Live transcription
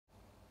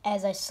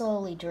as I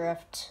slowly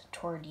drift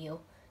toward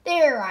you.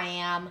 There I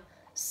am.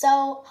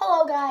 So,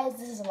 hello guys,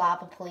 this is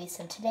Labyrinth,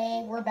 and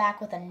today we're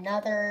back with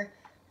another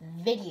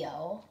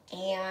video,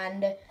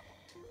 and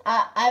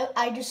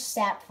I just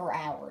sat for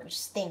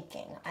hours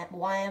thinking,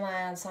 why am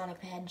I on Sonic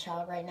the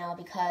Hedgehog right now?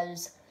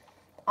 Because,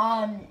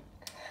 I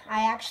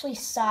actually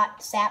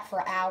sat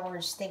for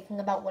hours thinking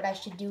about what I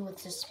should do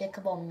with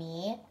Despicable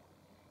Me,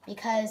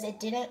 because it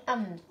didn't,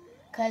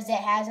 because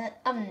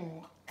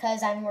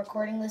I'm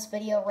recording this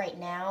video right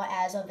now,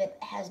 as of it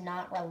has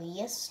not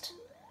released,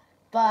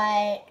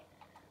 but,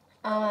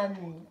 a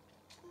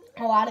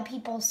lot of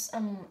people,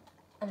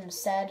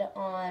 said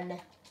on,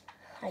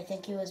 I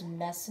think it was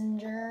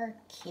Messenger,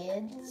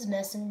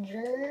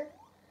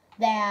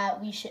 that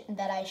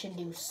I should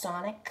do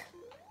Sonic,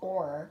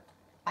 or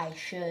I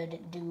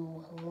should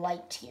do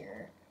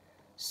Lightyear.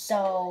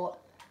 So,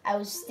 I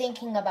was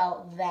thinking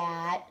about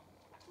that,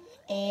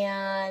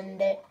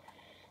 and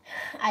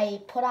I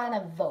put on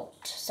a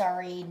vote.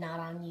 Sorry, not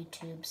on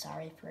YouTube.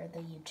 Sorry for the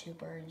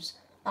YouTubers.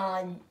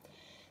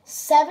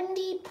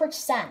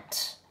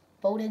 70%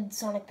 voted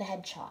Sonic the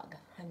Hedgehog.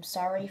 I'm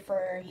sorry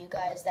for you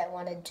guys that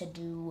wanted to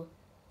do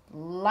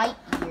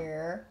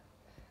Lightyear,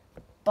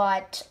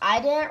 but I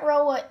didn't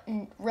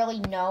really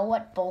know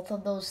what both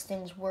of those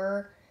things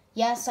were.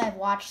 Yes, I've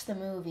watched the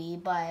movie,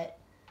 but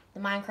the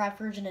Minecraft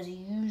version is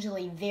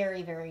usually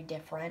very, very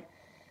different.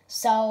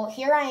 So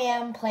here I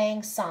am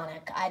playing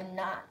Sonic. I do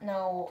not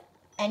know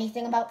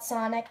anything about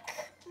Sonic.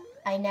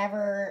 I've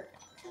never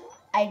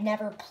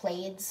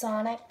played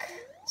Sonic,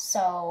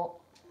 so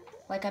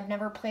I've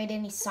never played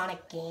any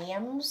Sonic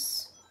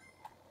games.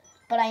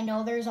 But I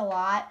know there's a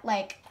lot.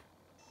 I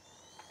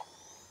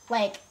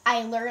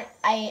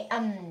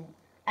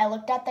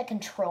looked at the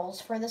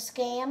controls for this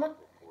game,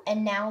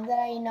 and now that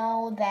I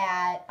know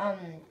that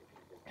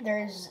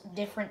there's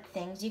different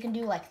things you can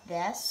do, like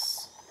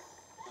this,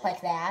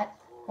 like that.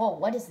 Whoa,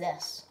 what is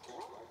this?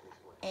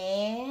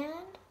 And,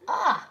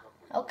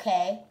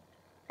 okay.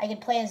 I could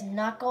play as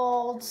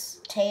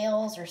Knuckles,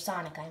 Tails, or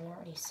Sonic. I'm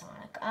already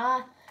Sonic.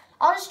 I'll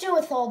just do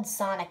with old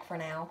Sonic for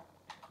now.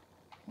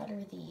 What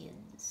are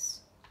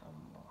these?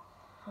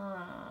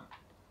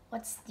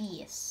 What's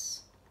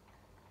this?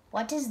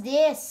 What is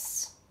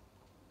this?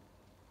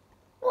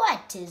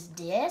 What is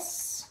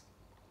this?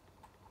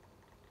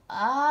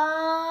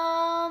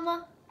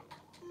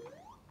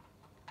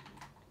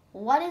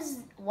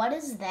 What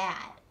is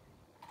that?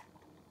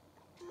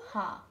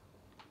 Huh.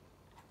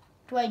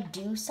 Do I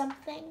do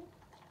something?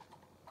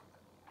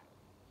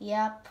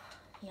 Yep.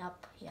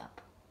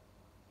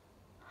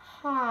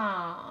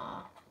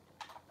 Huh.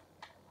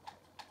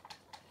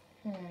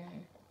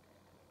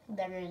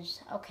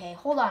 There's, okay,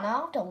 hold on,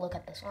 I'll have to look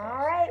at this.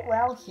 Alright,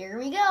 well, here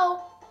we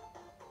go.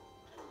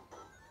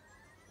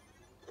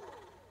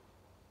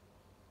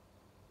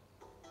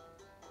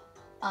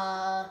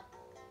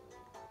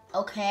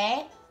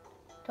 Okay.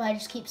 Do I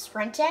just keep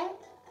sprinting?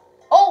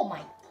 Oh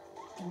my,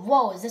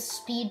 whoa, is this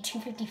speed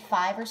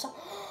 255 or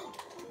something?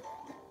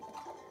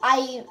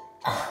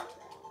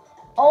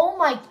 Oh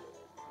my,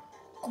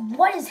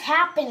 what is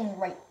happening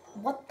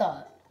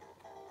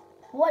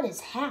what is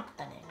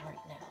happening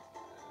right now?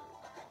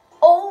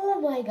 Oh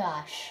my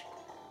gosh.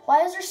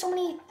 Why is there so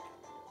many,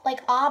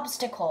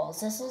 obstacles?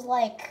 This is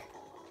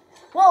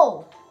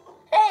whoa.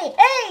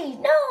 Hey,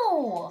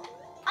 no!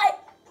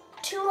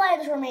 2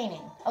 lives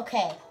remaining.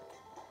 Okay.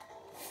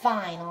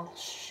 Fine, I'll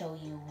show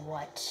you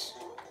what.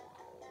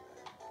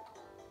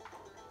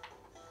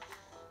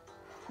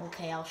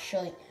 Okay, I'll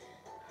show you.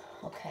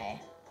 Okay.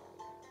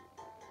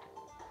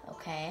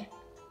 Okay.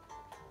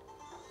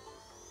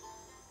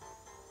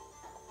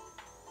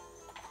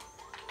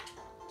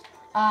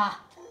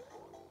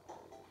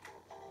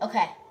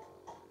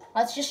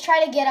 Let's just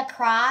try to get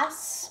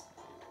across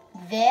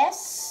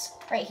this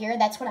right here.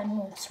 That's what I'm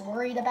most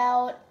worried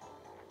about.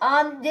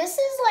 This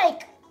is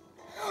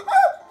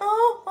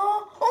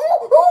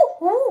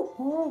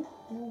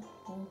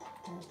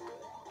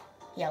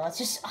yeah, let's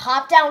just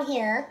hop down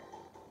here.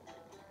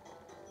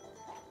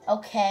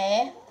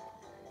 Okay.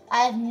 I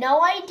have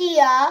no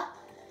idea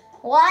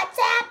what's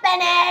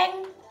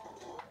happening.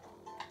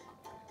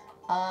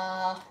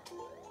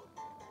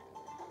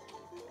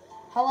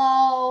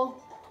 Hello?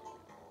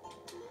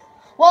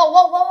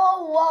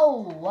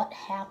 Whoa. What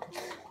happened?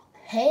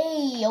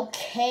 Hey,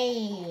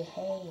 okay.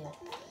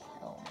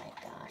 Oh my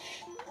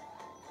gosh.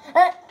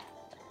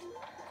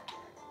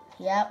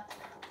 Yep.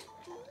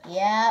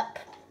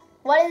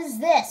 What is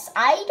this?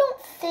 I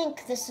don't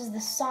think this is the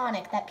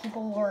Sonic that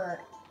people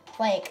were,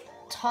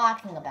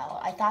 talking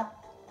about. I thought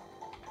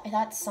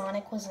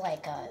Sonic was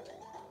like a...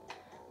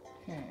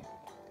 No!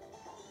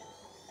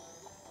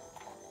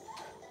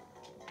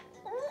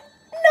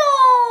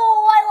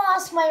 I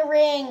lost my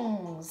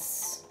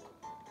rings!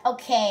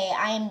 Okay,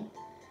 I'm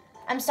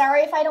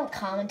sorry if I don't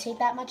commentate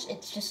that much.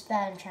 It's just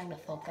that I'm trying to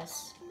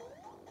focus.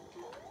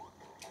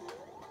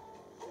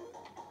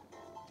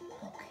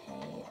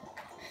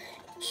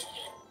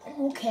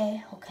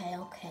 Okay.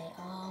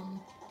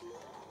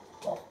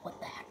 Oh, what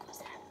the heck was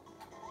that?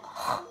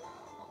 Oh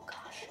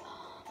gosh.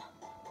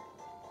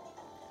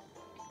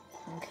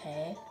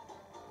 Okay.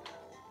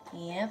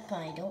 Yep,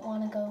 I don't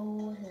want to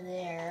go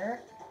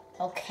there.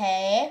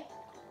 Okay.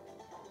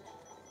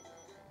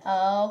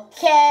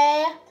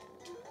 Okay.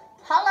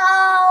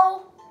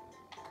 Hello?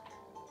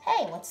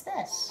 Hey, what's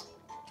this?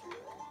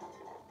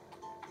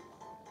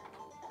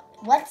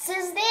 What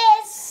is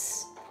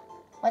this?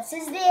 What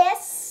is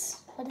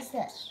this? What is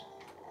this?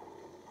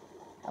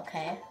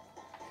 Okay.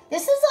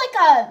 This is like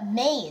a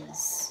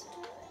maze.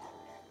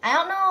 I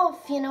don't know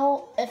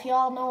if you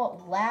all know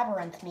what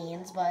labyrinth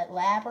means, but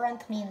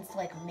labyrinth means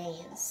like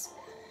maze.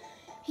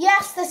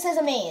 Yes, this is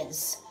a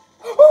maze.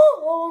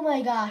 Oh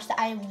my gosh,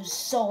 I was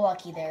so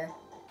lucky there.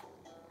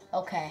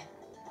 Okay.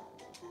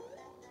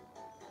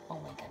 Oh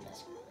my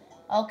goodness.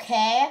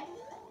 Okay.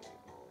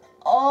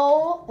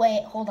 Oh,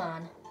 wait, hold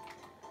on.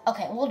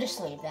 Okay, we'll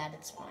just leave that,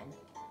 it's fine.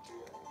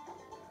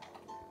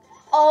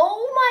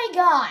 Oh my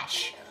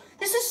gosh,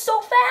 this is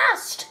so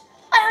fast.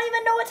 I don't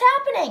even know what's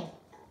happening.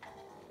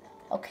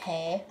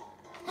 Okay.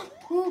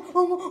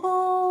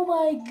 Oh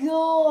my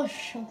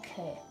gosh,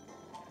 okay.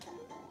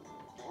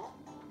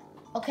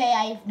 Okay,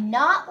 I've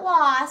not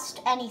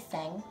lost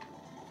anything.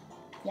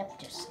 Yep,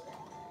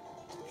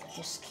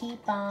 just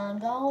keep on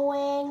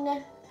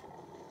going.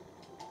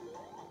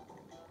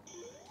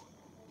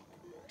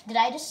 Did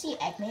I just see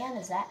Eggman?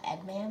 Is that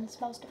Eggman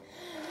supposed to?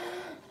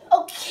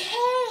 Okay.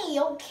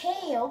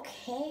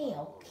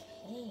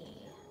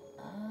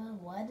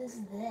 What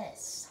is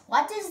this?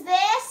 What is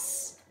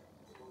this?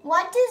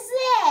 What is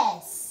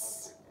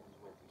this?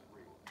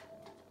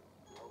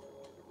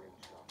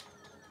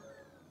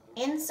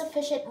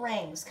 Insufficient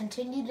rings.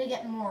 Continue to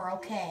get more.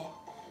 Okay.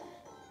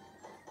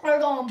 We're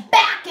going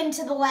back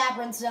into the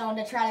labyrinth zone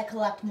to try to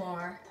collect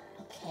more.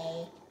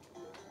 Okay.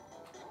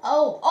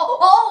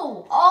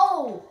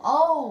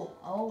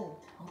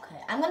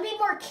 Okay. I'm going to be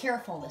more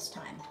careful this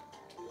time.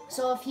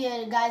 So if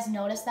you guys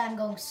notice that I'm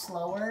going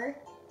slower,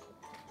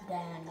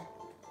 then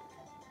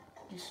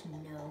just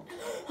know.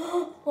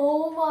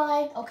 Oh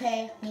my.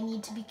 Okay, we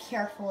need to be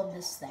careful of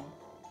this thing.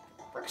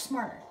 Work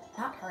smarter,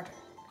 not harder.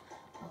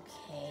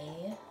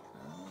 Okay.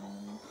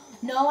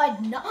 No,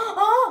 I'd not.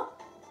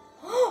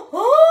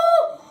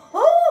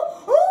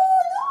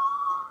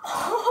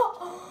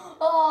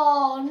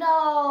 Oh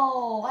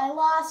no, I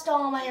lost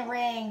all my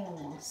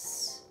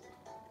rings.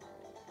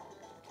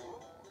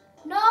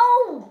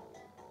 No!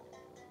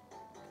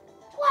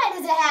 Why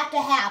does it have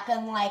to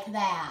happen like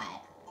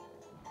that?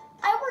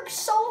 I worked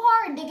so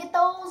hard to get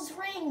those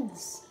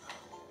rings.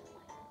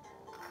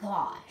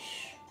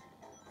 Gosh.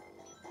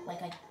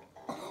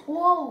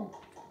 Whoa.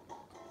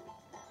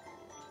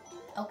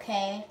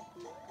 Okay.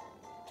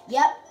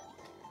 Yep.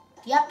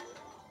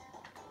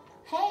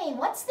 Hey,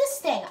 what's this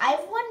thing?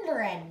 I've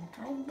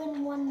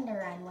been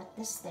wondering what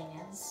this thing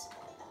is.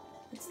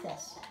 What's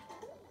this?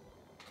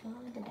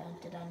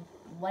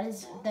 What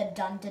is the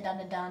dun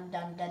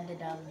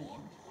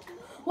mean?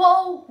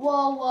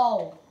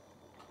 Whoa.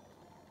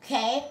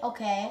 Okay.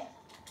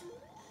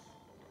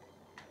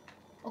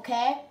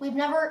 We've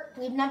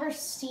never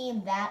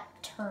seen that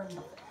turn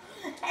before.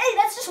 Hey,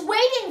 that's just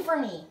waiting for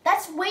me.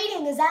 That's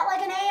waiting. Is that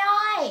like an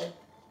AI?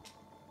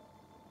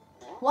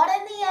 What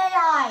in the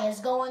AI is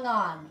going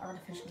on?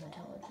 Artificial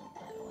intelligence,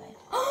 by the way.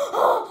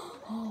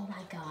 Oh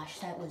my gosh,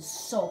 that was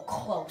so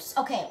close.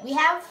 Okay, we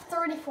have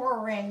 34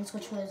 rings,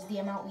 which was the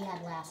amount we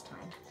had last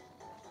time.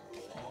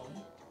 Okay.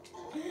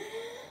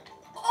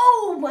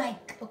 Oh my,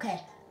 okay.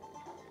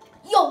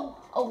 Yo,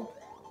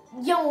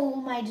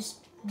 I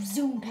just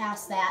zoomed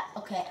past that.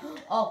 Okay.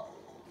 Oh.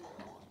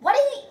 What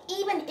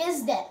even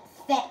is that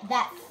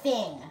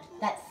thing?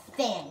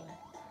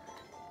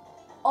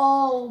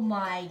 Oh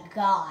my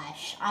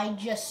gosh.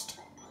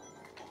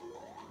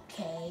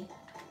 Okay.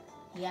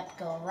 Yep,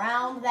 go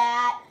around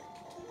that.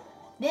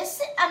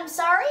 I'm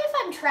sorry if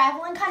I'm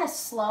traveling kind of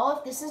slow,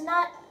 if this is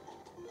not...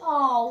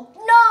 Oh,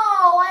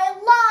 no, I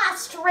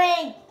lost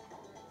ring.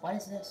 What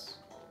is this?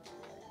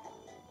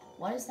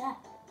 What is that?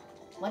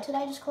 What did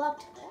I just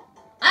collect?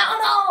 I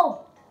don't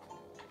know.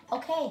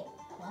 Okay,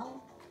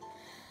 well,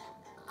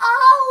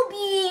 I'll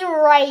be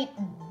right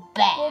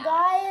back. Well,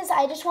 guys,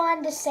 I just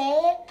wanted to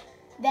say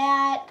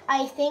that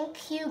I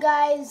think you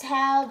guys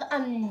have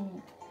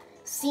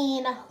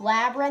seen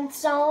Labyrinth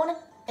Zone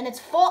in its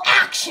full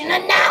action,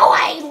 and now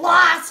I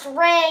lost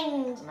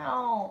rings.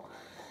 No,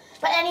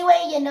 but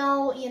anyway, you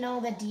know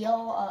the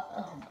deal.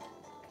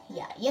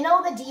 Yeah, you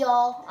know the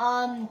deal.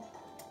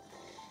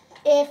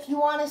 If you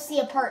want to see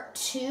a part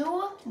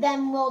 2,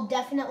 then we'll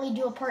definitely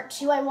do a part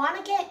 2. I want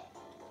to get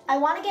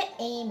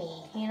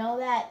Amy. You know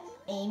that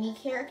Amy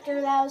character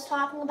that I was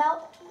talking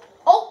about?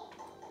 Oh,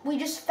 we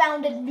just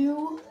found a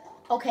new...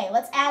 Okay,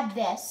 let's add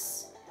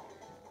this.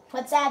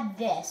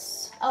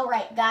 All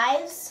right,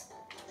 guys.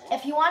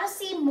 If you want to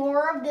see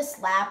more of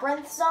this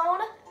Labyrinth Zone,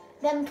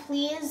 then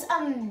please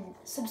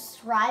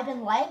subscribe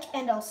and like,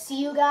 and I'll see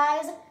you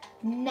guys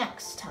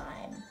next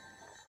time.